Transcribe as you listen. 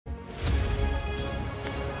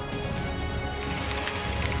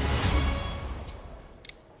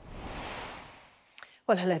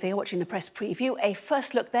Well, hello there, watching the press preview. A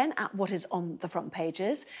first look then at what is on the front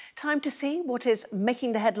pages. Time to see what is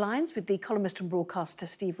making the headlines with the columnist and broadcaster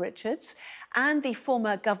Steve Richards and the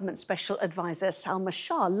former government special advisor Salma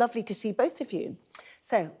Shah. Lovely to see both of you.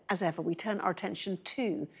 So, as ever, we turn our attention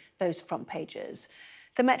to those front pages.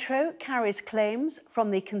 The Metro carries claims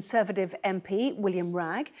from the Conservative MP, William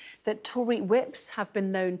Wragg, that Tory whips have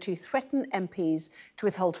been known to threaten MPs to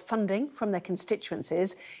withhold funding from their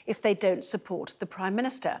constituencies if they don't support the Prime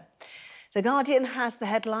Minister. The Guardian has the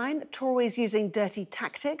headline, Tories using dirty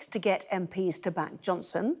tactics to get MPs to back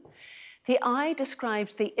Johnson. The Eye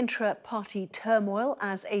describes the intra-party turmoil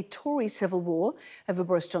as a Tory civil war over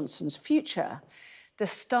Boris Johnson's future. The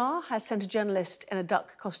Star has sent a journalist in a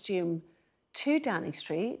duck costume to Downing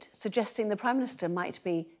Street, suggesting the Prime Minister might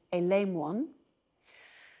be a lame one.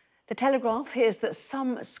 The Telegraph hears that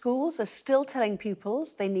some schools are still telling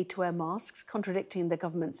pupils they need to wear masks, contradicting the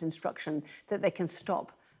government's instruction that they can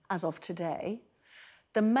stop as of today.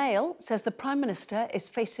 The Mail says the Prime Minister is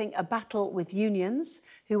facing a battle with unions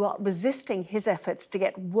who are resisting his efforts to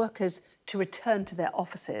get workers to return to their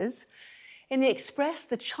offices. In the Express,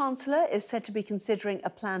 the Chancellor is said to be considering a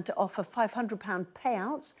plan to offer £500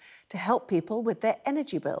 payouts to help people with their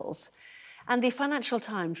energy bills. And the Financial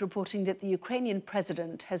Times reporting that the Ukrainian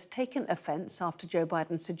president has taken offence after Joe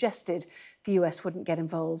Biden suggested the US wouldn't get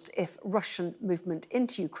involved if Russian movement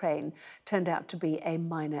into Ukraine turned out to be a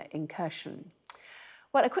minor incursion.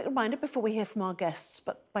 Well, a quick reminder before we hear from our guests,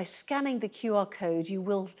 but by scanning the QR code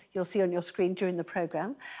you'll see on your screen during the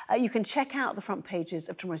programme, you can check out the front pages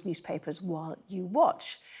of tomorrow's newspapers while you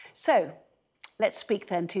watch. So, let's speak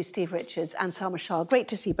then to Steve Richards and Salma Shah. Great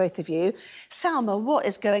to see both of you. Salma, what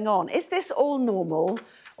is going on? Is this all normal,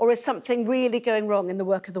 or is something really going wrong in the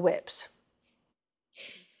work of the whips?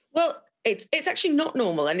 Well, it's actually not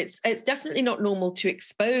normal, and it's definitely not normal to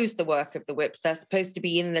expose the work of the whips. They're supposed to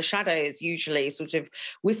be in the shadows, usually, sort of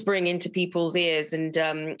whispering into people's ears and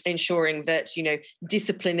ensuring that,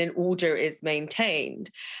 discipline and order is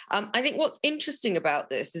maintained. I think what's interesting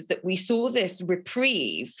about this is that we saw this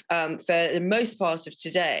reprieve for the most part of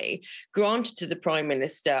today granted to the Prime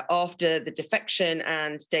Minister after the defection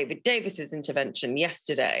and David Davis's intervention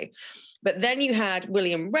yesterday. But then you had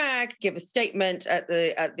William Wragg give a statement at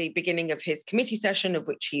the beginning of his committee session, of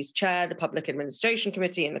which he's chair, the Public Administration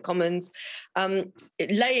Committee in the Commons,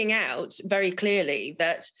 laying out very clearly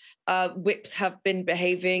that whips have been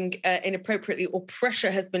behaving inappropriately, or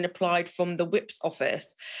pressure has been applied from the whip's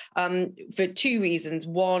office for two reasons.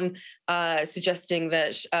 One, suggesting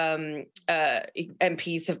that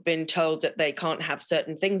MPs have been told that they can't have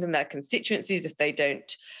certain things in their constituencies if they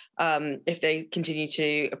don't. If they continue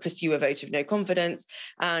to pursue a vote of no confidence,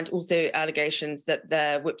 and also allegations that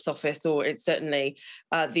their whip's office, or it's certainly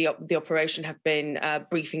the operation, have been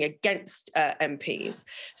briefing against MPs.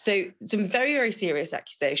 So some very, very serious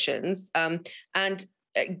accusations, and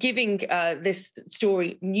giving this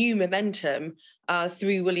story new momentum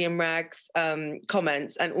through William Wragg's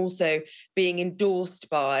comments, and also being endorsed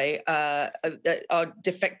by our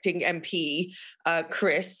defecting MP,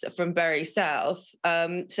 Chris from Bury South,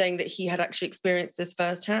 saying that he had actually experienced this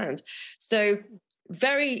firsthand. So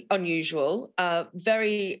very unusual,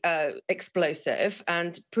 very explosive,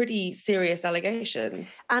 and pretty serious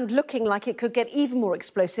allegations. And looking like it could get even more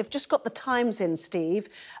explosive. Just got the Times in, Steve.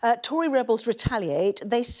 Tory rebels retaliate.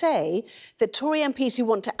 They say that Tory MPs who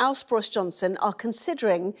want to oust Boris Johnson are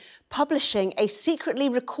considering publishing a secretly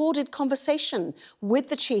recorded conversation with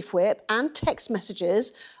the Chief Whip and text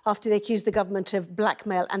messages after they accused the government of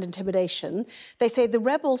blackmail and intimidation. They say the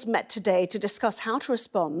rebels met today to discuss how to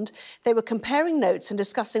respond. They were comparing notes and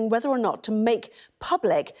discussing whether or not to make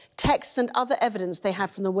public texts and other evidence they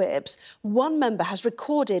had from the whips. One member has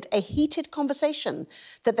recorded a heated conversation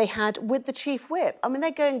that they had with the Chief Whip. I mean,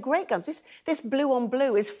 they're going great guns. This blue on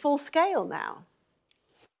blue is full scale now.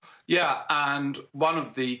 Yeah, and one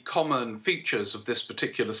of the common features of this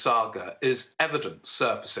particular saga is evidence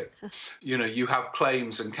surfacing. You have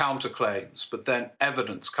claims and counterclaims, but then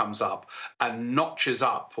evidence comes up and notches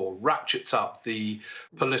up or ratchets up the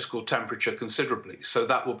political temperature considerably. So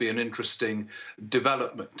that will be an interesting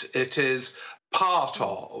development. It is part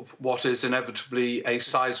of what is inevitably a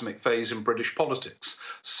seismic phase in British politics.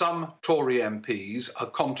 Some Tory MPs are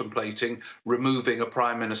contemplating removing a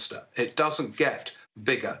Prime Minister. It doesn't get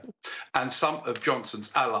bigger. And some of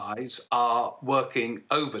Johnson's allies are working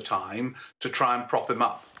overtime to try and prop him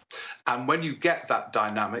up. And when you get that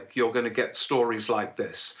dynamic, you're going to get stories like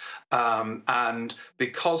this. And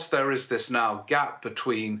because there is this now gap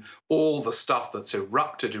between all the stuff that's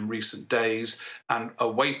erupted in recent days and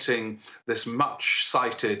awaiting this much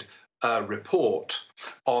cited report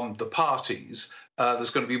on the parties,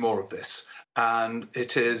 there's going to be more of this. And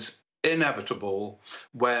it is inevitable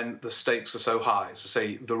when the stakes are so high, as I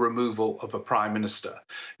say, the removal of a prime minister.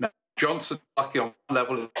 Now, Johnson, lucky on one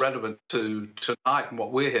level, is relevant to tonight and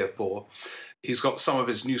what we're here for. He's got some of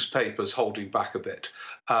his newspapers holding back a bit.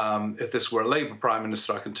 If this were a Labour Prime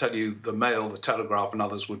Minister, I can tell you the Mail, the Telegraph and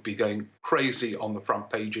others would be going crazy on the front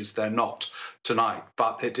pages. They're not tonight.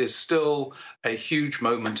 But it is still a huge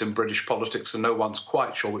moment in British politics and no one's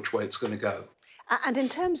quite sure which way it's going to go. And in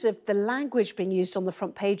terms of the language being used on the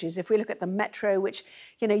front pages, if we look at the Metro, which,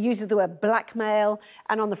 uses the word blackmail,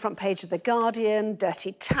 and on the front page of The Guardian,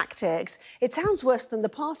 dirty tactics, it sounds worse than the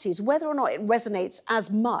parties. Whether or not it resonates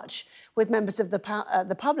as much with members of the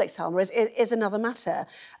public, Salma, is another matter.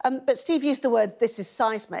 But Steve used the words, this is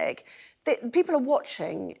seismic. People are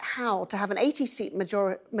watching how to have an 80-seat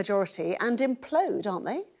majority and implode, aren't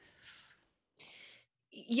they?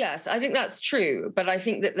 Yes, I think that's true, but I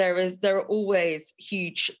think that there are always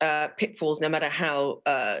huge pitfalls, no matter how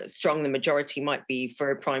strong the majority might be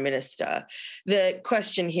for a prime minister. The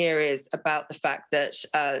question here is about the fact that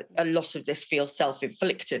a lot of this feels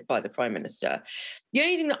self-inflicted by the prime minister. The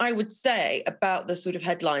only thing that I would say about the sort of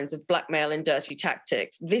headlines of blackmail and dirty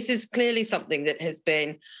tactics, this is clearly something that has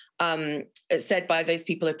been said by those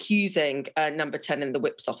people accusing Number 10 in the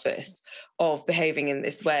Whip's office of behaving in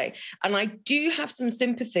this way. And I do have some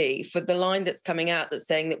sympathy for the line that's coming out that's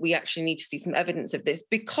saying that we actually need to see some evidence of this,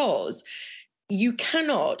 because you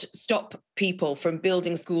cannot stop people from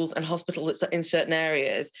building schools and hospitals in certain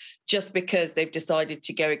areas just because they've decided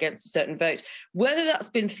to go against a certain vote. Whether that's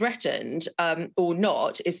been threatened or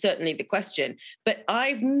not is certainly the question. But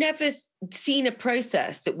I've never seen a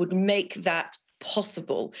process that would make that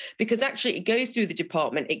possible, because actually it goes through the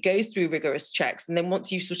department, it goes through rigorous checks, and then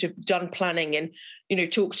once you've sort of done planning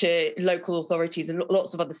and talk to local authorities and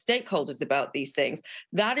lots of other stakeholders about these things,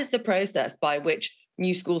 that is the process by which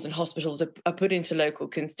new schools and hospitals are put into local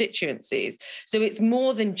constituencies. So it's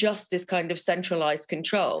more than just this kind of centralised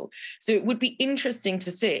control. So it would be interesting to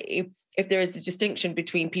see if there is a distinction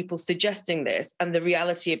between people suggesting this and the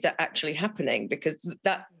reality of that actually happening, because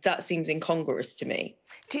that seems incongruous to me.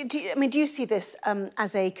 Do you see this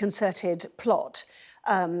as a concerted plot?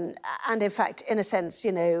 And in fact, in a sense,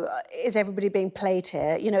 is everybody being played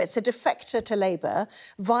here? It's a defector to Labour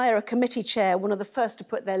via a committee chair, one of the first to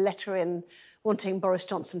put their letter in wanting Boris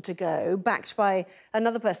Johnson to go, backed by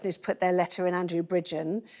another person who's put their letter in, Andrew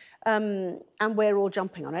Bridgen, and we're all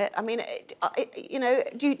jumping on it. I mean,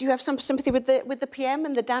 do you have some sympathy with the PM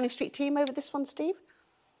and the Downing Street team over this one, Steve?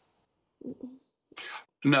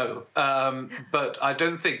 No, but I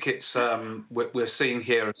don't think it's we're seeing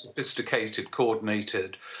here a sophisticated,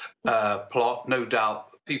 coordinated plot. No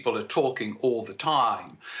doubt people are talking all the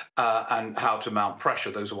time and how to mount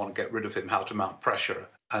pressure, those who want to get rid of him, how to mount pressure,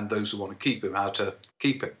 and those who want to keep him, how to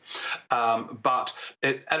keep him. But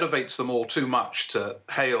it elevates them all too much to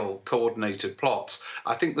hail coordinated plots.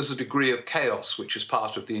 I think there's a degree of chaos which is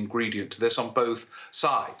part of the ingredient to this on both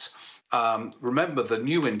sides. Remember, the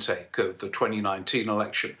new intake of the 2019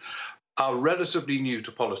 election are relatively new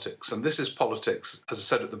to politics. And this is politics, as I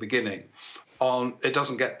said at the beginning, it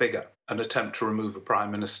doesn't get bigger, an attempt to remove a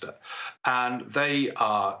prime minister. And they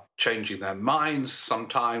are changing their minds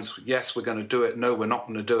sometimes. Yes, we're going to do it. No, we're not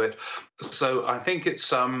going to do it. So I think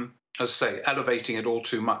it's, as I say, elevating it all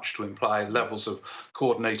too much to imply levels of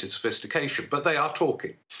coordinated sophistication. But they are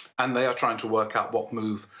talking, and they are trying to work out what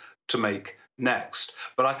move to make next.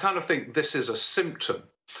 But I kind of think this is a symptom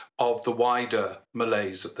of the wider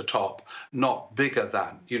malaise at the top, not bigger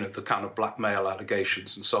than, the kind of blackmail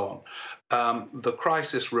allegations and so on. The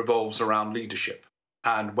crisis revolves around leadership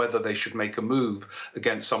and whether they should make a move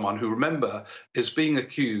against someone who, remember, is being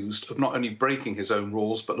accused of not only breaking his own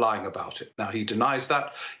rules, but lying about it. Now, he denies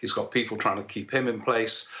that. He's got people trying to keep him in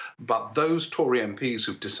place. But those Tory MPs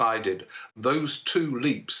who've decided those two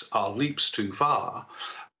leaps are leaps too far,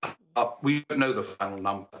 we don't know the final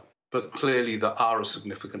number, but clearly there are a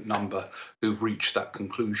significant number who've reached that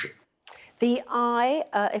conclusion. The Eye,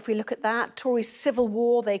 if we look at that, Tory civil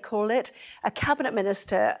war, they call it. A cabinet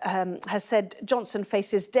minister has said Johnson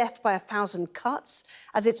faces death by 1,000 cuts,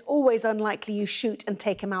 as it's always unlikely you shoot and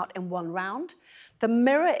take him out in one round. The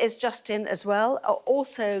Mirror is just in as well,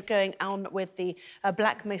 also going on with the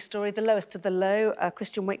blackmail story, the lowest of the low,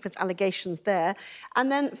 Christian Wakeford's allegations there.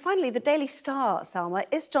 And then finally, the Daily Star, Salma,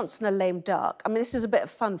 is Johnson a lame duck? I mean, this is a bit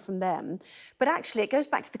of fun from them. But actually, it goes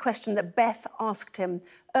back to the question that Beth asked him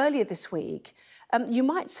earlier this week. You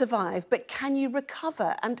might survive, but can you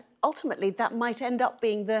recover? And ultimately, that might end up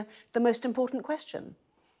being the most important question.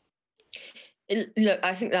 Look,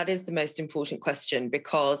 I think that is the most important question,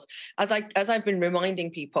 because as I've been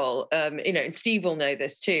reminding people, and Steve will know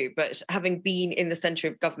this too, but having been in the centre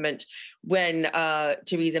of government when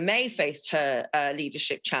Theresa May faced her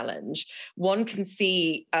leadership challenge, one can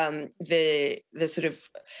see the sort of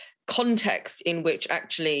context in which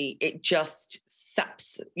actually it just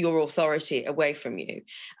saps your authority away from you.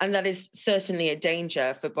 And that is certainly a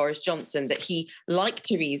danger for Boris Johnson, that he, like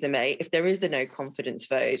Theresa May, if there is a no confidence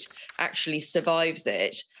vote, actually survives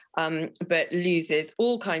it, but loses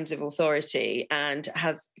all kinds of authority and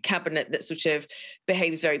has a cabinet that sort of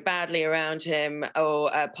behaves very badly around him,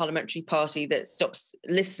 or a parliamentary party that stops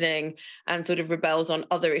listening and sort of rebels on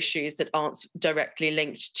other issues that aren't directly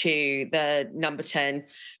linked to the number 10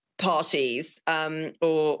 parties,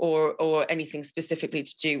 or anything specifically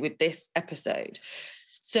to do with this episode.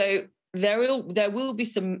 So there will be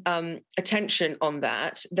some attention on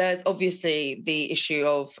that. There's obviously the issue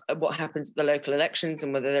of what happens at the local elections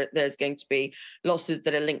and whether there's going to be losses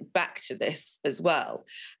that are linked back to this as well.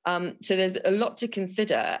 So there's a lot to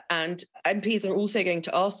consider, and MPs are also going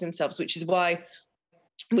to ask themselves, which is why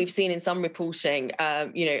we've seen in some reporting,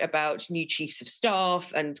 about new chiefs of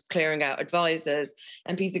staff and clearing out advisors.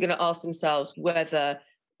 MPs are going to ask themselves whether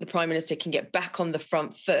the Prime Minister can get back on the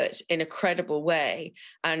front foot in a credible way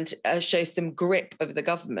and show some grip over the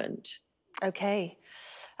government. OK.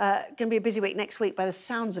 Going to be a busy week next week by the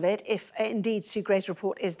sounds of it, if indeed Sue Gray's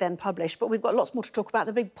report is then published. But we've got lots more to talk about.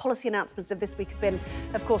 The big policy announcements of this week have been,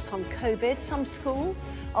 of course, on COVID. Some schools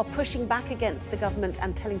are pushing back against the government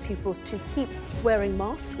and telling pupils to keep wearing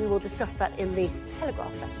masks. We will discuss that in the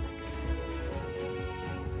Telegraph. That's next.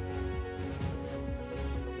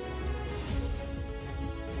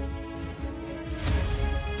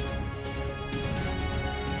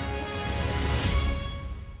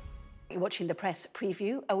 You're watching the press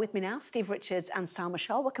preview. With me now, Steve Richards and Salma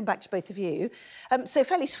Shah. Welcome back to both of you. So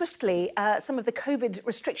fairly swiftly, some of the COVID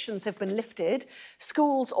restrictions have been lifted.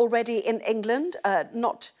 Schools already in England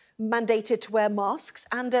not mandated to wear masks.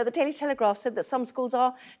 And the Daily Telegraph said that some schools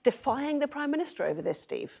are defying the Prime Minister over this,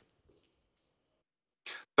 Steve.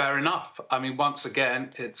 Fair enough. I mean, once again,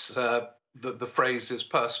 it's the phrase is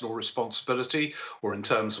personal responsibility, or in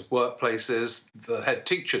terms of workplaces, the head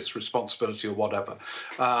teacher's responsibility or whatever.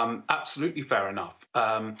 Absolutely fair enough.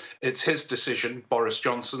 It's his decision, Boris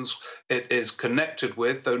Johnson's. It is connected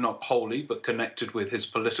with, though not wholly, but connected with his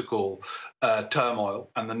political turmoil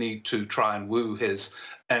and the need to try and woo his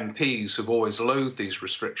MPs who've always loathed these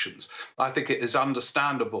restrictions. I think it is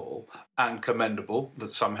understandable and commendable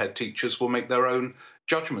that some head teachers will make their own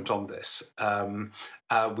judgment on this.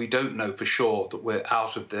 We don't know for sure that we're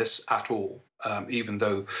out of this at all, even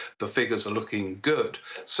though the figures are looking good.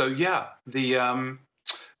 So, they've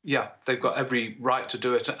got every right to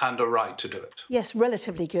do it and a right to do it. Yes,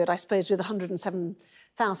 relatively good, I suppose, with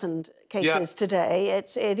 107,000 cases today.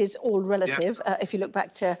 It is all relative, if you look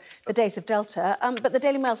back to the days of Delta. But the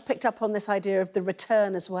Daily Mail's picked up on this idea of the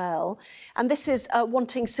return as well. And this is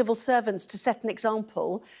wanting civil servants to set an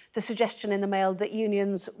example. The suggestion in the Mail that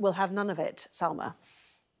unions will have none of it, Salma.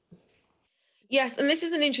 Yes, and this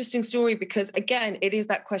is an interesting story because, again, it is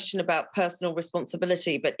that question about personal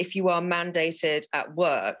responsibility. But if you are mandated at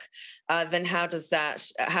work, then how does that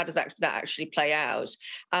actually play out?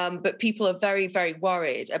 But people are very, very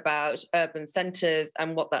worried about urban centres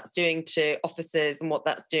and what that's doing to offices and what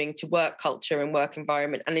that's doing to work culture and work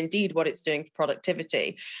environment, and indeed what it's doing for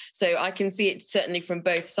productivity. So I can see it certainly from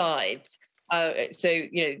both sides.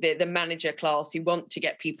 The manager class who want to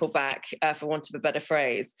get people back, for want of a better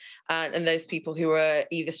phrase, and those people who are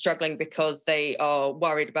either struggling because they are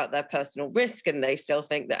worried about their personal risk and they still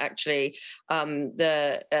think that actually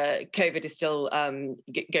the COVID is still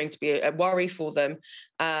going to be a worry for them,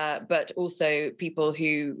 but also people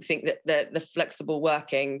who think that the flexible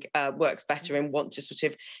working works better and want to sort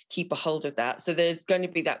of keep a hold of that. So there's going to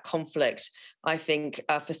be that conflict, I think,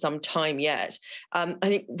 for some time yet. I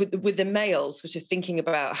think with the Mail sort of thinking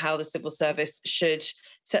about how the civil service should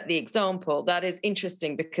set the example, that is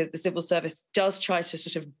interesting because the civil service does try to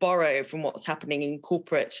sort of borrow from what's happening in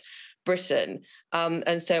corporate Britain.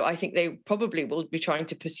 And so I think they probably will be trying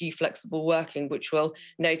to pursue flexible working, which will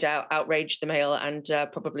no doubt outrage the Mail and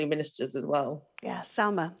probably ministers as well. Yeah,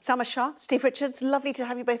 Salma Shah, Steve Richards, lovely to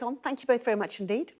have you both on. Thank you both very much indeed.